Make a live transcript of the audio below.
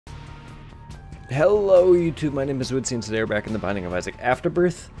Hello YouTube, my name is uidsea and today we're back in the Binding of Isaac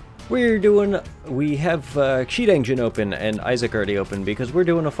Afterbirth. We have Cheat Engine open and Isaac already open because we're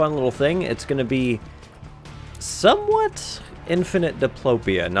doing a fun little thing. It's going to be somewhat infinite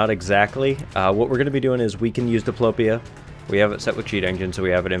Diplopia, not exactly. What we're going to be doing is we can use Diplopia. We have it set with Cheat Engine, so we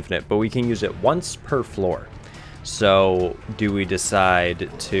have it infinite, but we can use it once per floor. So, do we decide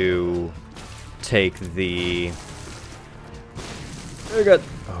to take the...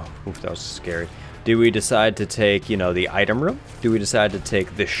 Oh, oof, that was scary. Do we decide to take, you know, the item room? Do we decide to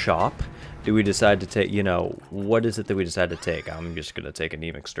take the shop? Do we decide to take, you know, what is it that we decide to take? I'm just going to take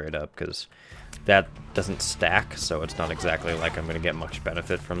anemic straight up because that doesn't stack, so it's not exactly like I'm going to get much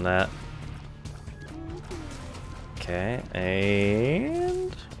benefit from that. Okay,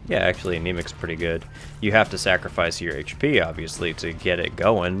 and... yeah, actually, anemic's pretty good. You have to sacrifice your HP, obviously, to get it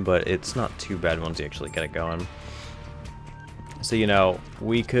going, but it's not too bad once you actually get it going. So, you know,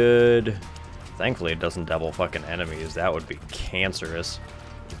 we could... thankfully, it doesn't double fucking enemies. That would be cancerous.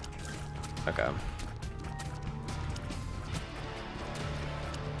 Okay.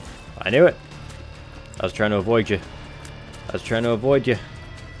 I knew it. I was trying to avoid you.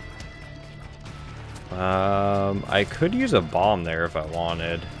 I could use a bomb there if I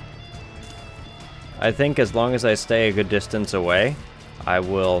wanted. I think as long as I stay a good distance away, I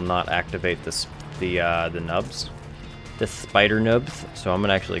will not activate the nubs. The spider nubs. So I'm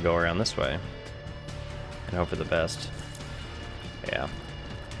gonna actually go around this way. And hope for the best. Yeah.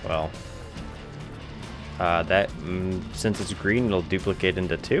 Well. Since it's green, it'll duplicate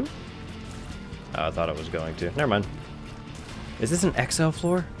into 2? Oh, I thought it was going to. Never mind. Is this an XL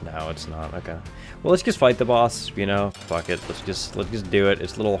floor? No, it's not. Okay. Well, let's just fight the boss, you know. Fuck it. Let's just do it.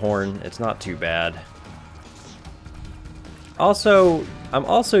 It's Little Horn. It's not too bad. Also, I'm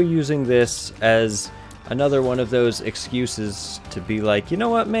also using this as another one of those excuses to be like, you know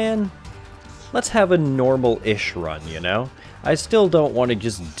what, man? Let's have a normal-ish run, you know? I still don't want to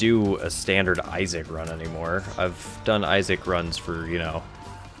just do a standard Isaac run anymore. I've done Isaac runs for, you know...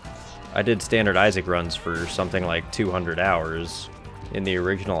 I did standard Isaac runs for something like 200 hours in the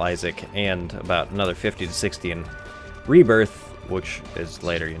original Isaac, and about another 50 to 60 in Rebirth, which is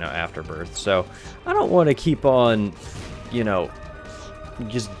later, you know, Afterbirth. So, I don't want to keep on, you know,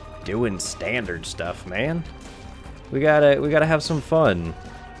 just doing standard stuff, man. We gotta have some fun.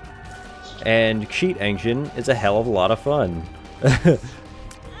 And Cheat Engine is a hell of a lot of fun.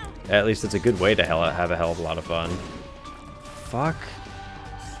 At least it's a good way to have a hell of a lot of fun. Fuck,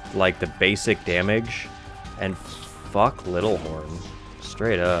 like, the basic damage, and fuck Little Horn.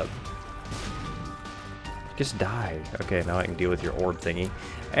 Straight up. Just die. Okay, now I can deal with your orb thingy.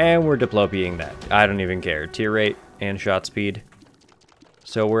 And we're Diplopiaing that. I don't even care. Tier rate and shot speed.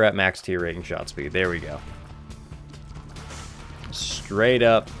 So we're at max tier rate and shot speed. There we go. Straight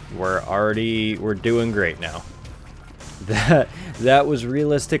up, we're doing great now. That was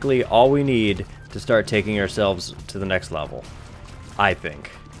realistically all we need to start taking ourselves to the next level, I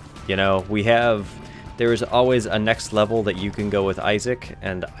think. You know, there is always a next level that you can go with Isaac,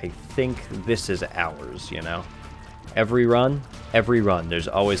 and I think this is ours, you know? Every run, there's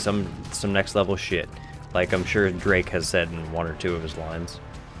always some next level shit. Like I'm sure Drake has said in 1 or 2 of his lines.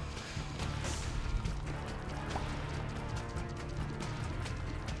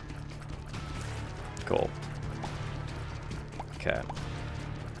 Cool. Okay.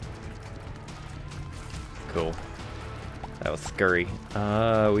 Cool. That was scurry.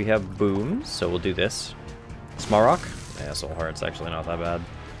 We have booms, so we'll do this. Small rock? Yeah, soul heart's actually not that bad.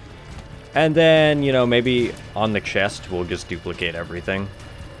 And then, you know, maybe on the chest we'll just duplicate everything.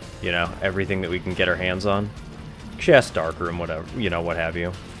 You know, everything that we can get our hands on. Chest, darkroom, whatever, you know, what have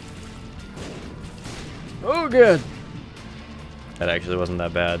you. Oh, good! That actually wasn't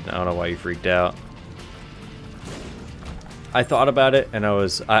that bad. I don't know why you freaked out. I thought about it, and I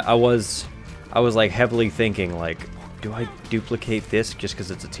was like heavily thinking, like, do I duplicate this just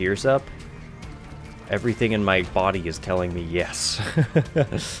because it's a tears up? Everything in my body is telling me yes.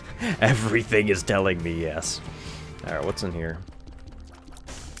 Everything is telling me yes. Alright, what's in here?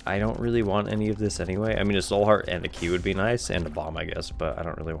 I don't really want any of this anyway. I mean, a soul heart and a key would be nice, and a bomb, I guess, but I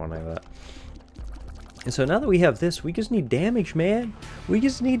don't really want any of that. And so now that we have this, we just need damage, man. We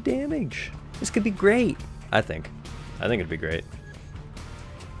just need damage. This could be great, I think. I think it'd be great.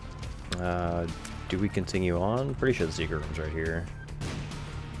 Do we continue on? Pretty sure the secret room's right here.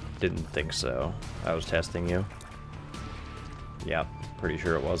 Didn't think so. I was testing you. Yeah, pretty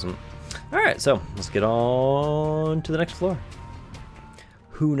sure it wasn't. Alright, so let's get on to the next floor.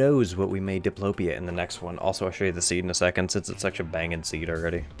 Who knows what we may Diplopia in the next one. Also, I'll show you the seed in a second since it's such a banging seed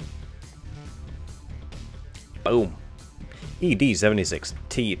already. Boom.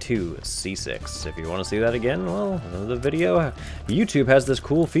 ED76T2C6. If you want to see that again, well, the video. YouTube has this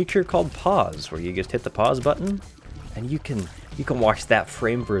cool feature called pause, where you just hit the pause button, and you can watch that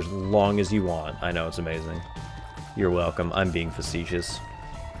frame for as long as you want. I know, it's amazing. You're welcome. I'm being facetious.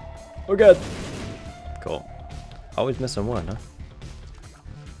 Oh god. Cool. Always missing one, huh?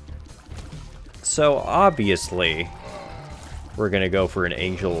 So obviously, we're gonna go for an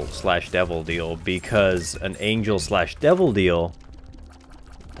angel/devil deal, because an angel/devil deal,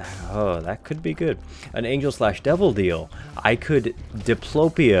 oh, that could be good. An angel/devil deal, I could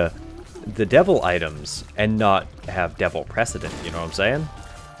Diplopia the devil items and not have devil precedent, you know what I'm saying?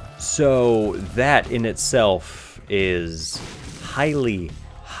 So that in itself is highly,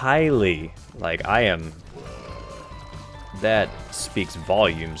 like, that speaks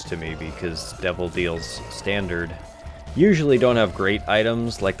volumes to me, because devil deals standard usually don't have great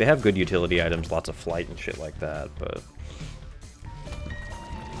items. Like, they have good utility items, lots of flight and shit like that, but... You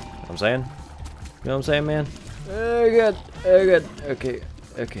know what I'm saying? You know what I'm saying, man? Oh, good. Oh, good. Okay.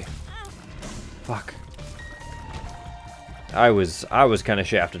 Okay. Fuck. I was kind of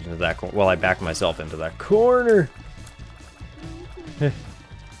shafted into that corner. Well, I backed myself into that corner.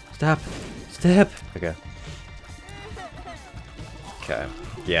 Stop. Step. Okay. Okay.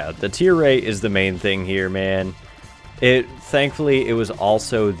 Yeah, the tier rate is the main thing here, man. Thankfully, it was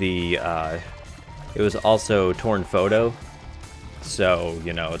also the, it was also torn photo, so,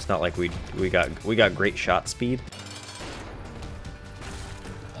 you know, it's not like we got great shot speed.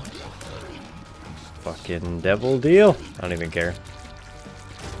 Fucking devil deal. I don't even care.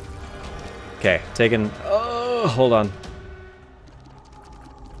 Okay, taking, oh, hold on.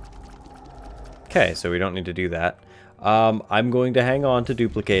 Okay, so we don't need to do that. I'm going to hang on to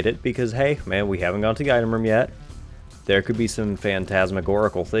duplicate it, because, hey, man, we haven't gone to the item room yet. There could be some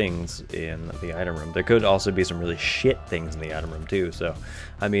phantasmagorical things in the item room. There could also be some really shit things in the item room, too. So,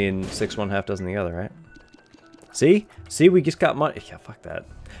 I mean, 6 1 half dozen the other, right? See? See, we just got money. Yeah, fuck that.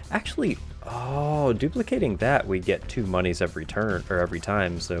 Actually, oh, duplicating that, we get 2 monies every turn, or every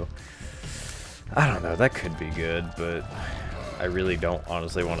time, so... I don't know, that could be good, but I really don't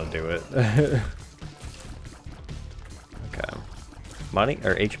honestly want to do it. Okay. Money?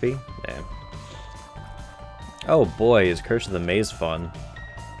 Or HP? Yeah. Oh boy, is Curse of the Maze fun.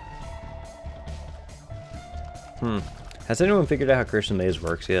 Has anyone figured out how Curse of the Maze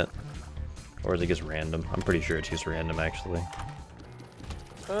works yet? Or is it just random? I'm pretty sure it's just random, actually.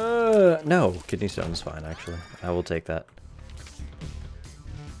 No. Kidney stone is fine, actually. I will take that.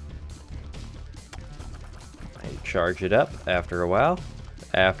 I charge it up after a while.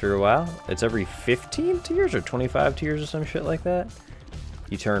 After a while. It's every 15 tiers or 25 tiers or some shit like that.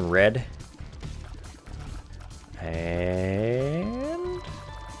 You turn red. And...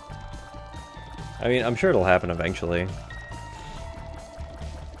 I mean, I'm sure it'll happen eventually.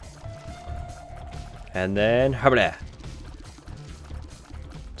 And then... habla.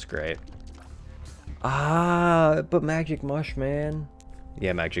 It's great. Ah, but Magic Mush, man.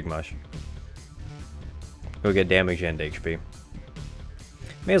 Yeah, Magic Mush. Go get damage and HP.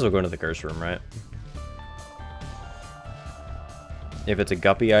 May as well go into the curse room, right? If it's a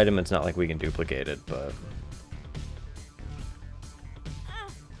guppy item, it's not like we can duplicate it, but...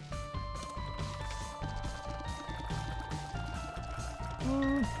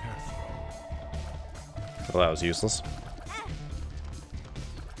 Well, that was useless.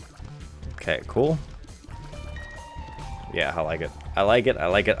 Okay, cool. Yeah, I like it. I like it, I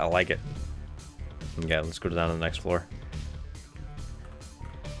like it, I like it. Yeah, let's go down to the next floor.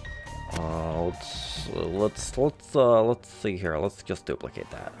 Let's see here. Let's just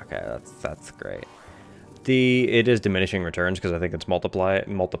duplicate that. Okay, that's great. It is diminishing returns because I think it's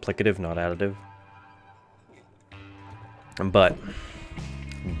multiplicative, not additive. But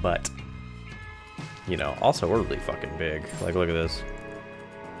you know, also we're really fucking big. Like, look at this.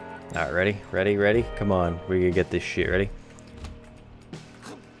 All right, ready? Come on, we can get this shit ready.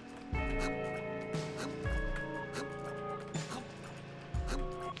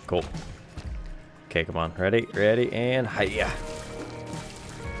 Cool. Okay, come on. Ready, and hiya.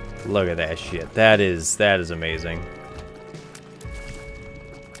 Look at that shit. That is amazing.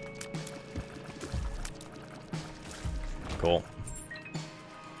 Cool.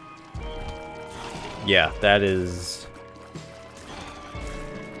 Yeah, that is...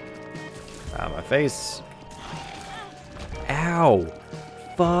 Ah, my face. Ow!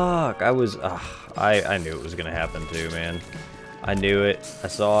 Fuck! I was... I knew it was gonna happen too, man. I knew it. I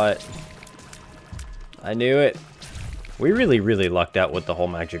saw it. I knew it. We really lucked out with the whole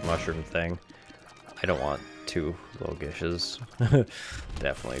magic mushroom thing. I don't want 2 little gishes.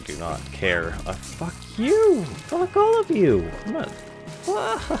 Definitely do not care. Fuck you! Fuck all of you! Come on.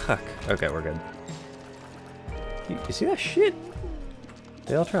 Fuck! Okay, we're good. You see that shit?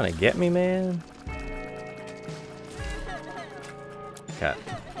 They all trying to get me, man? Okay.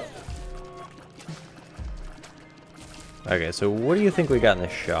 Okay, so what do you think we got in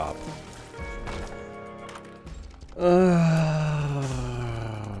this shop? Oh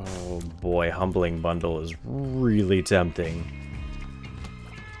boy, Humbling Bundle is really tempting.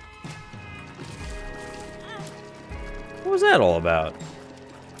 What was that all about?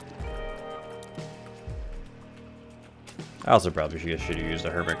 I also probably should have used a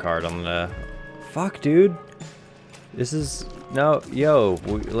Hermit card on the... Fuck, dude. This is... No, yo,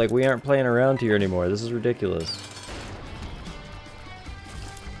 we aren't playing around here anymore. This is ridiculous.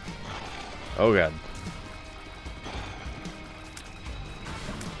 Oh god.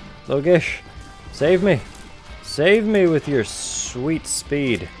 Logish, save me. Save me with your sweet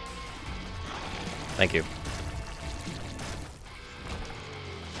speed. Thank you.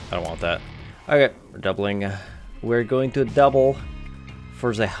 I don't want that. Okay, we're doubling. We're going to double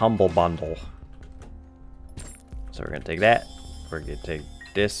for the Humble Bundle. So we're going to take that. We're going to take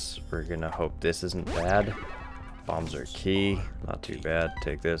this. We're going to hope this isn't bad. Bombs are key. Not too bad.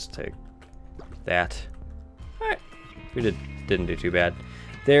 Take this. Take that. Alright. We didn't do too bad.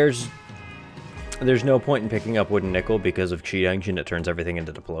 There's no point in picking up Wooden Nickel because of Cheat Engine. It turns everything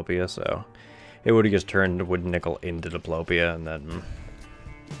into Diplopia, so it would have just turned Wooden Nickel into Diplopia, and then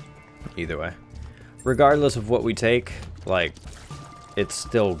either way. Regardless of what we take, like, it's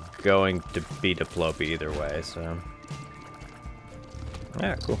still going to be Diplopia either way, so...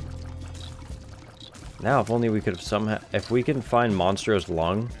 Yeah, cool. Now, if only we could have somehow... If we can find Monstro's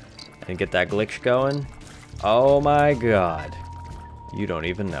Lung and get that glitch going... Oh my god. You don't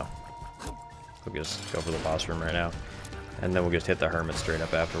even know. We'll just go for the boss room right now. And then we'll just hit the Hermit straight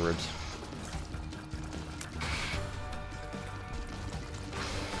up afterwards.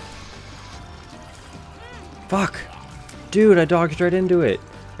 Fuck! Dude, I dodged right into it!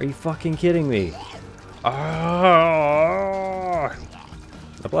 Are you fucking kidding me? Ah!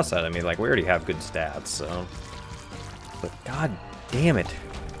 But plus that, I mean, like, we already have good stats, so... But god damn it!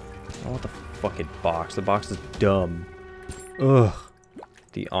 I don't want the fucking box. The box is dumb. Ugh.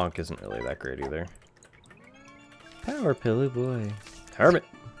 The Ankh isn't really that great either. Power Pillow Boy. Hermit!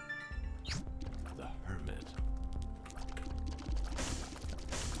 The Hermit.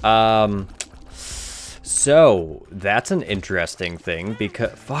 So, that's an interesting thing,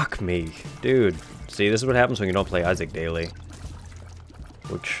 because... Fuck me. Dude. See, this is what happens when you don't play Isaac daily.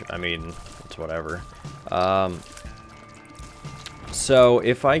 Which, I mean, it's whatever. So,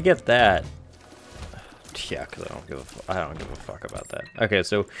 if I get that... Yeah, because I don't give a fuck about that. Okay,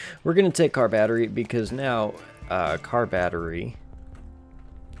 so we're going to take car battery, because now, car battery...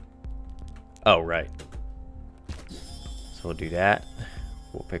 Oh, right. So we'll do that.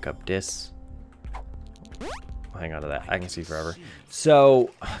 We'll pick up this. Hang on to that. I can see forever. So,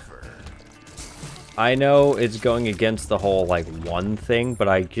 I know it's going against the whole, like, one thing, but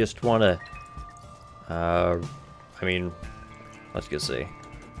I just want to... I mean, let's just see.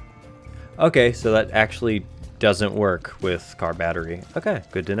 Okay, so that actually doesn't work with car battery. Okay,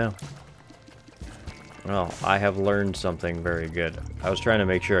 good to know. Well, I have learned something very good. I was trying to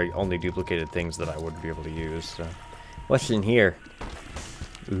make sure I only duplicated things that I wouldn't be able to use, so... What's in here?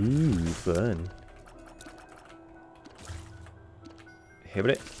 Ooh, fun. Hit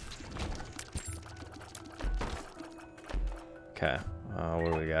it. Okay,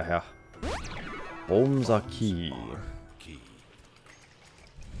 what do we got here? Bombs are key.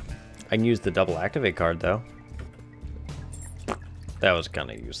 I can use the double activate card, though. That was kind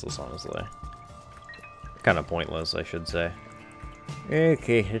of useless, honestly. Kind of pointless, I should say.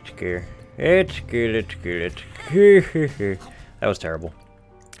 Okay, it's good. It's good, it's good, it's good. That was terrible.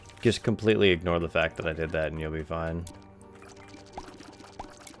 Just completely ignore the fact that I did that and you'll be fine.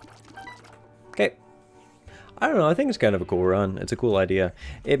 Okay. I don't know, I think it's kind of a cool run. It's a cool idea.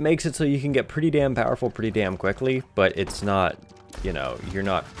 It makes it so you can get pretty damn powerful pretty damn quickly, but it's not, you know, you're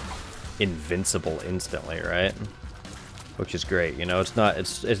not invincible instantly, right? Which is great, you know, it's not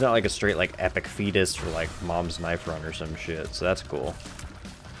like a straight like epic fetus or like Mom's Knife Run or some shit, so that's cool.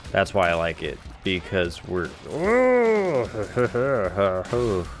 That's why I like it, because we're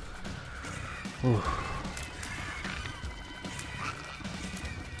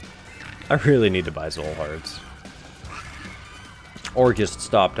I really need to buy soul hearts. Or just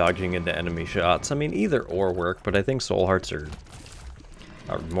stop dodging into enemy shots. I mean, either or work, but I think soul hearts are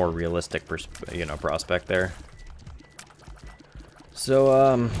a more realistic, you know, prospect there.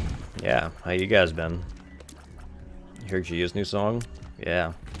 So, yeah, how you guys been? Heard Gia's new song?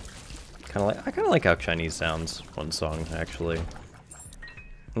 Yeah. I kinda like how Chinese sounds one song, actually.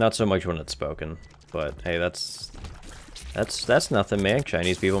 Not so much when it's spoken, but hey, that's nothing, man.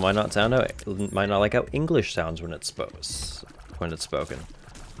 Chinese people might not like how English sounds when it's spoken.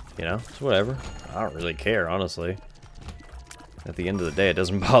 You know, it's whatever. I don't really care, honestly. At the end of the day, it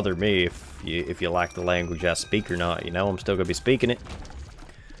doesn't bother me if you like the language I speak or not. You know, I'm still gonna be speaking it.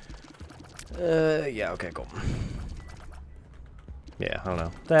 Yeah, okay, cool. Yeah, I don't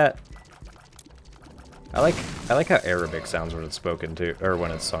know. I like how Arabic sounds when it's spoken to, or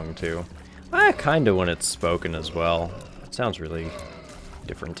when it's sung too. Kinda when it's spoken as well. It sounds really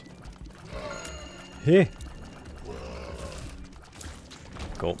different. Heh.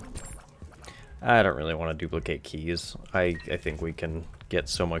 Cool. I don't really want to duplicate keys. I think we can get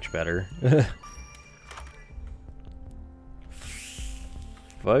so much better.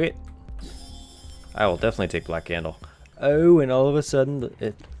 Fuck it. I will definitely take Black Candle. Oh, and all of a sudden,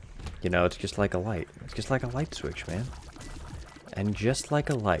 you know, it's just like a light. It's just like a light switch, man. And just like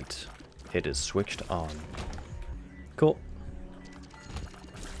a light, it is switched on. Cool.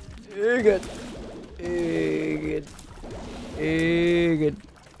 Good. Good. Good.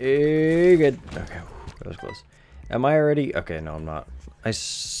 Good. Okay, that was close. Am I already? Okay, no, I'm not.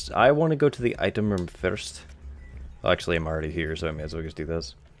 I want to go to the item room first. Well, actually, I'm already here, so I may as well just do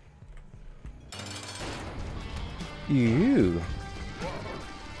this. Ew.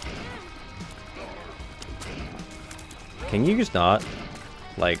 Can you just not?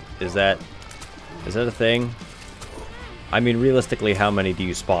 Like, is that a thing? I mean, realistically, how many do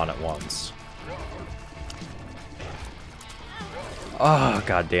you spawn at once? Oh,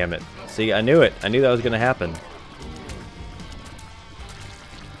 god damn it. See, I knew it. I knew that was gonna happen.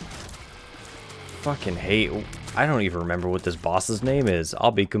 Fucking hate. I don't even remember what this boss's name is.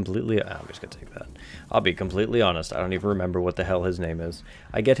 I'm just gonna take that. I'll be completely honest. I don't even remember what the hell his name is.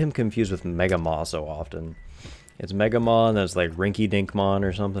 I get him confused with Megamaw so often. It's Megamaw and there's like Rinky Dinkmon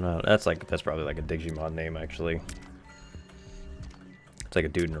or something. That's probably like a Digimon name actually. It's like a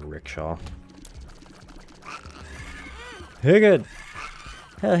dude in a rickshaw. Hey, good.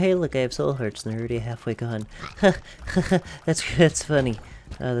 Oh, hey, look, I have soul hearts and they're already halfway gone. That's funny.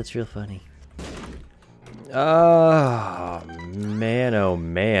 Oh, that's real funny. Oh man,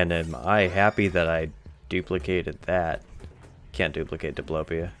 am I happy that I duplicated that. Can't duplicate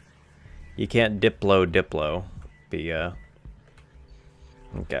Diplopia. You can't Diplo.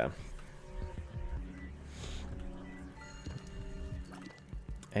 Okay.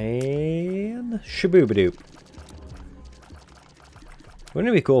 And shaboobadoop. Wouldn't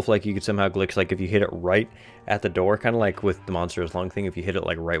it be cool if like you could somehow glitch, like if you hit it right at the door, kind of like with the Monsters Long thing, if you hit it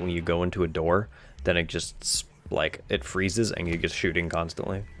like right when you go into a door, then it just like it freezes and you get shooting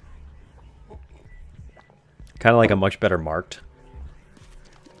constantly. Kind of like a much better marked.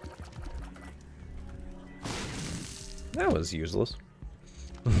 That was useless.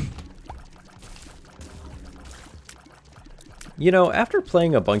 You know, after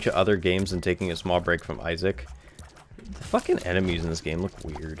playing a bunch of other games and taking a small break from Isaac, the fucking enemies in this game look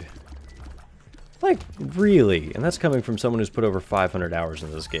weird. Like, really? And that's coming from someone who's put over 500 hours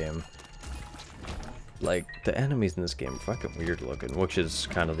in this game. Like, the enemies in this game are fucking weird looking, which is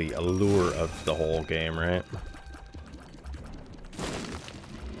kind of the allure of the whole game, right?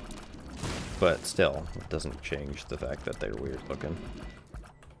 But still, it doesn't change the fact that they're weird looking.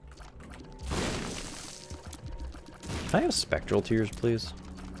 Can I have spectral tears, please?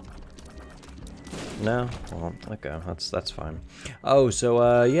 No? Well, okay, that's fine. Oh,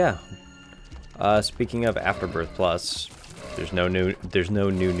 so, yeah. Speaking of Afterbirth Plus, there's no new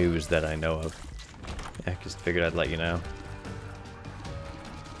news that I know of. I just figured I'd let you know.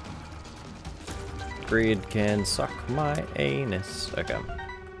 Greed can suck my anus. Okay.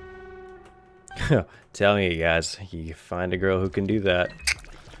 Telling you guys, you find a girl who can do that.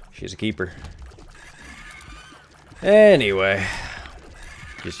 She's a keeper. Anyway.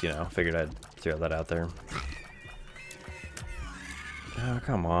 Just, you know, figured I'd throw that out there. Oh,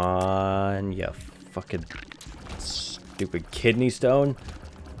 come on, you fucking stupid kidney stone.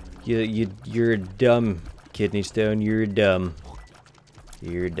 You're dumb, kidney stone. You're dumb.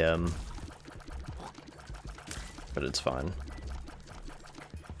 You're dumb. But it's fine.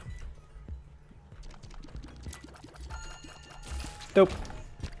 Nope.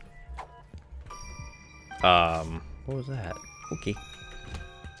 What was that? Okay.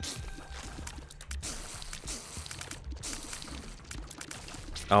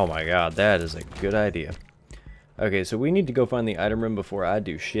 Oh my god, that is a good idea. Okay, so we need to go find the item room before I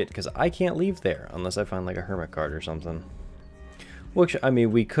do shit, because I can't leave there unless I find like a hermit card or something. Which, I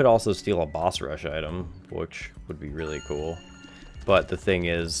mean, we could also steal a boss rush item, which would be really cool. But the thing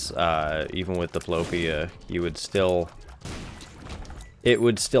is, even with Diplopia, you would still... It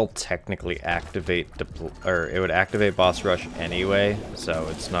would still technically activate, it would activate boss rush anyway, so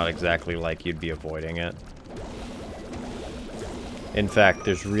it's not exactly like you'd be avoiding it. In fact,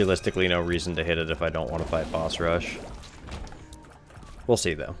 there's realistically no reason to hit it if I don't want to fight boss rush. We'll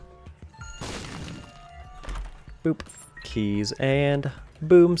see, though. Boop. Keys and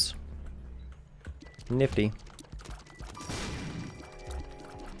booms. Nifty.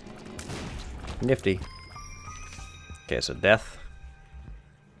 Nifty. Okay, so death.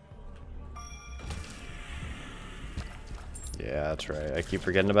 Yeah, that's right. I keep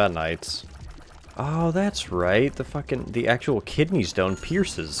forgetting about knights. Oh, that's right. The actual kidney stone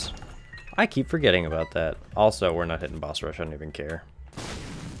pierces. I keep forgetting about that. Also, we're not hitting boss rush. I don't even care.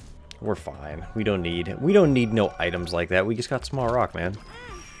 We're fine. We don't need no items like that. We just got small rock, man.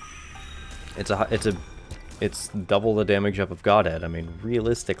 It's double the damage up of Godhead. I mean,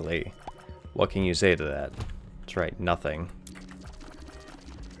 realistically, what can you say to that? That's right, nothing.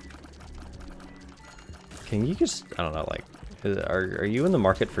 Can you just, I don't know, like, are you in the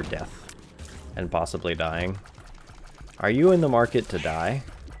market for death and possibly dying? Are you in the market to die?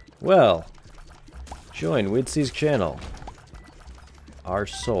 Well, join Widsea's channel. Our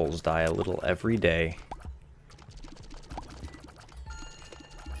souls die a little every day.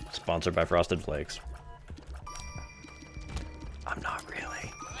 Sponsored by Frosted Flakes. I'm not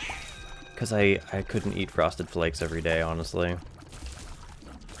really. Because I couldn't eat Frosted Flakes every day, honestly.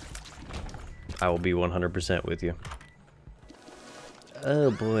 I will be 100% with you.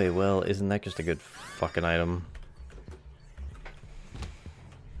 Oh boy, well, isn't that just a good fucking item?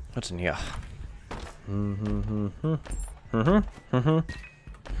 What's in here?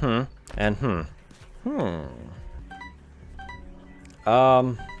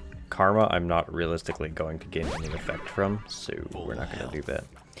 Karma, I'm not realistically going to gain any effect from, so we're not going to do that.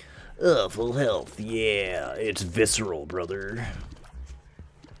 Ugh, full health, yeah, it's visceral, brother.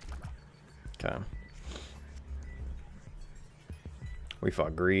 Okay. We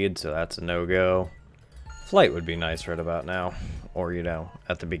fought greed, so that's a no-go. Flight would be nice right about now, or, you know,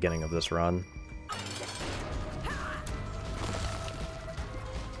 at the beginning of this run.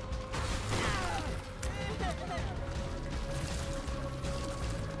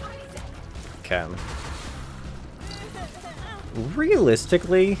 Okay.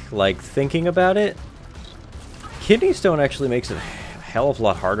 Realistically, like, thinking about it, Kidney Stone actually makes it a hell of a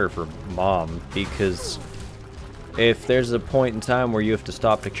lot harder for Mom, because if there's a point in time where you have to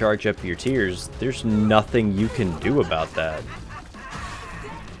stop to charge up your tears, there's nothing you can do about that.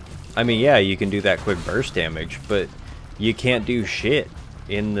 I mean, yeah, you can do that quick burst damage, but you can't do shit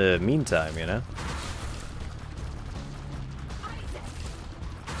in the meantime, you know?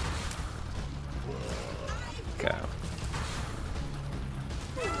 Okay.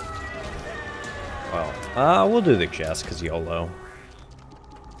 Well, we'll do the chest, because YOLO.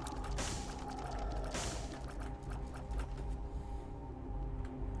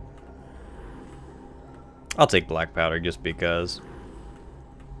 I'll take black powder just because.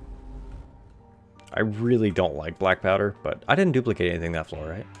 I really don't like black powder, but I didn't duplicate anything that floor,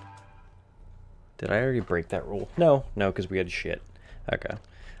 right? Did I already break that rule? No, because we had shit. Okay.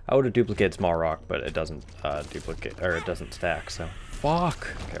 I would have duplicated small rock, but it doesn't duplicate, or it doesn't stack, so. Fuck!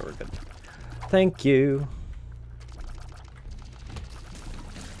 Okay, we're good. Thank you.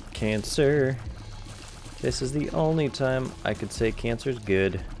 Cancer. This is the only time I could say cancer's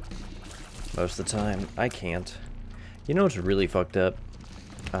good. Most of the time, I can't. You know what's really fucked up?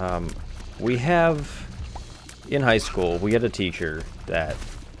 We have, in high school, we had a teacher that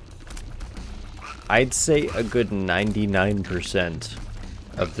I'd say a good 99%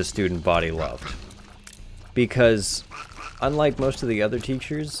 of the student body loved. Because, unlike most of the other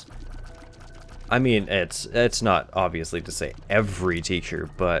teachers, I mean, it's not obviously to say every teacher,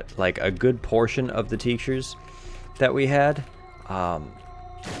 but like a good portion of the teachers that we had,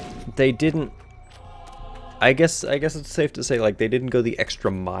 they didn't, I guess it's safe to say, like, they didn't go the extra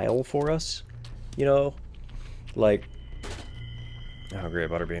mile for us, you know, like, oh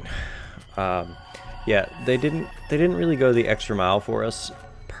great, Butterbean. Yeah, they didn't really go the extra mile for us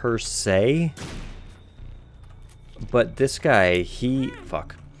per se, but this guy, he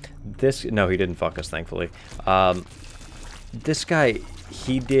didn't fuck us, thankfully. This guy,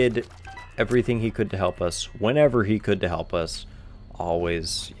 he did everything he could to help us, whenever he could to help us.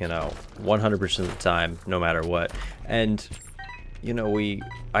 Always, you know, 100% of the time, no matter what. And, you know, we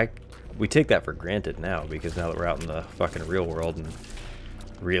take that for granted now, because now that we're out in the fucking real world, and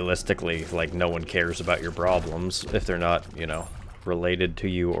realistically, like, no one cares about your problems if they're not, you know, related to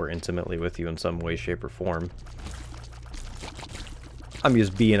you or intimately with you in some way, shape, or form. I'm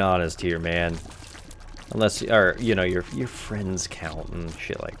just being honest here, man. Unless, or, you know, your friends count and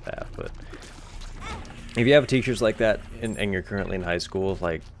shit like that. But if you have teachers like that and you're currently in high school,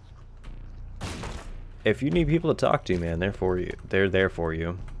 like, if you need people to talk to, man, they're for you. They're there for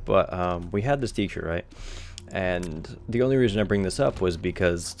you. But we had this teacher, right? And the only reason I bring this up was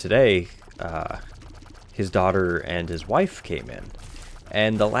because today, his daughter and his wife came in.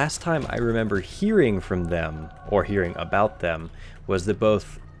 And the last time I remember hearing from them, or hearing about them, was that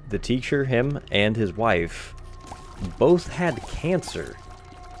both the teacher, him, and his wife both had cancer.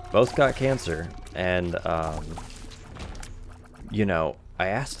 Both got cancer. And, you know, I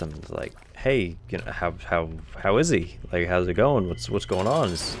asked them, like, hey, you know, how is he? Like, how's it going? What's going on?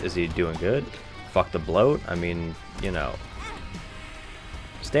 Is he doing good? Fuck the bloat? I mean, you know,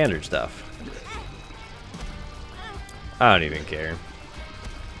 standard stuff. I don't even care.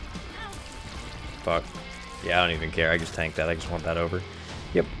 Fuck. Yeah, I don't even care. I just tanked that. I just want that over.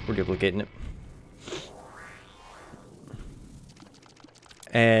 Yep, we're duplicating it.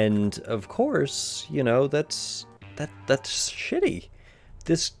 And of course, you know, that's shitty.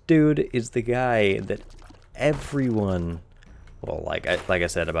 This dude is the guy that everyone, well, like I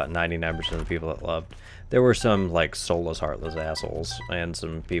said, about 99% of the people that loved. There were some like soulless, heartless assholes, and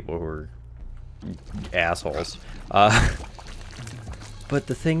some people who were assholes. But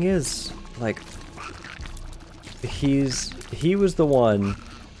the thing is, like, he was the one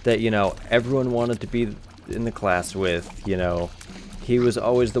that, you know, everyone wanted to be in the class with. You know, he was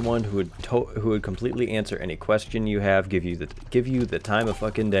always the one who would completely answer any question you have, give you the time of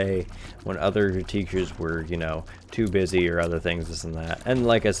fucking day when other teachers were, you know, too busy or other things, this and that. And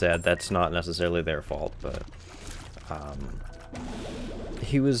like I said, that's not necessarily their fault, but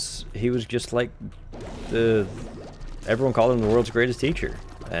he was just like everyone called him the world's greatest teacher.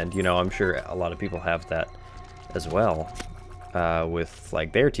 And, you know, I'm sure a lot of people have that as well, with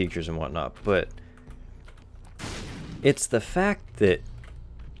like their teachers and whatnot. But it's the fact that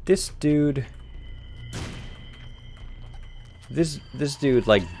this dude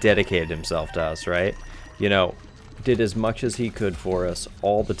like dedicated himself to us, right? You know, did as much as he could for us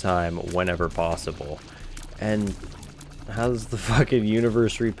all the time, whenever possible. And how does the fucking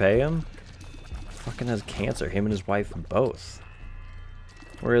universe repay him? Fucking has cancer, him and his wife both.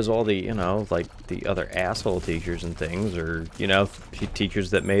 Whereas all the, you know, like the other asshole teachers and things, or, you know, teachers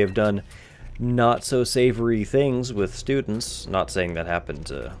that may have done not so savory things with students. Not saying that happened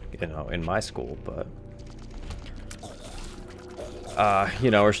to, you know, in my school, but you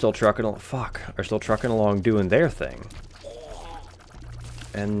know, are still trucking along doing their thing.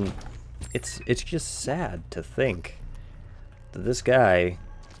 And it's just sad to think that this guy,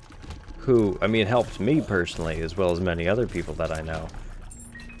 who, I mean, helped me personally as well as many other people that I know,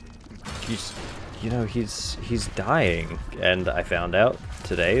 you know, he's dying. And I found out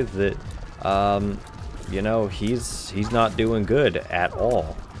today that you know, he's not doing good at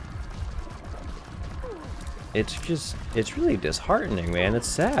all. It's really disheartening, man. It's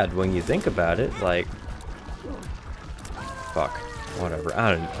sad when you think about it. Like, fuck, whatever.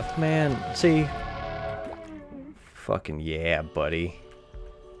 I don't know, man. See, fucking yeah, buddy.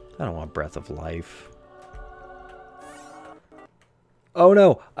 I don't want Breath of Life. Oh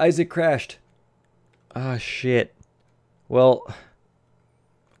no, Isaac crashed. Ah, shit. Well,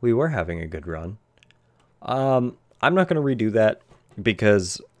 we were having a good run. I'm not going to redo that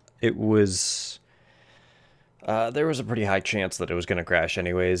because it was, there was a pretty high chance that it was going to crash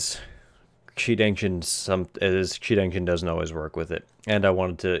anyways. Cheat Engine doesn't always work with it. And I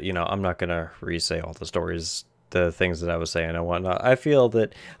wanted to, you know, I'm not going to re-say all the stories, the things that I was saying and whatnot. I feel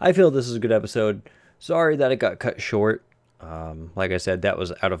this is a good episode. Sorry that it got cut short. Like I said, that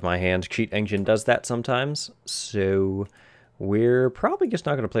was out of my hands. Cheat Engine does that sometimes, so we're probably just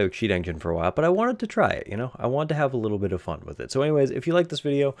not going to play with Cheat Engine for a while, but I wanted to try it, you know? I wanted to have a little bit of fun with it. So anyways, if you like this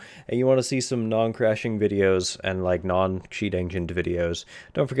video and you want to see some non-crashing videos and like non-Cheat Engine videos,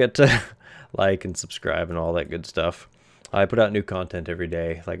 don't forget to like and subscribe and all that good stuff. I put out new content every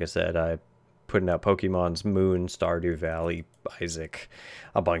day. Like I said, I putting out Pokemon's Moon, Stardew Valley, Isaac,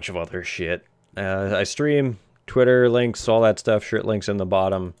 a bunch of other shit. I stream, Twitter links, all that stuff, shirt links in the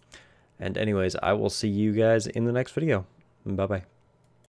bottom. And anyways, I will see you guys in the next video. Bye-bye.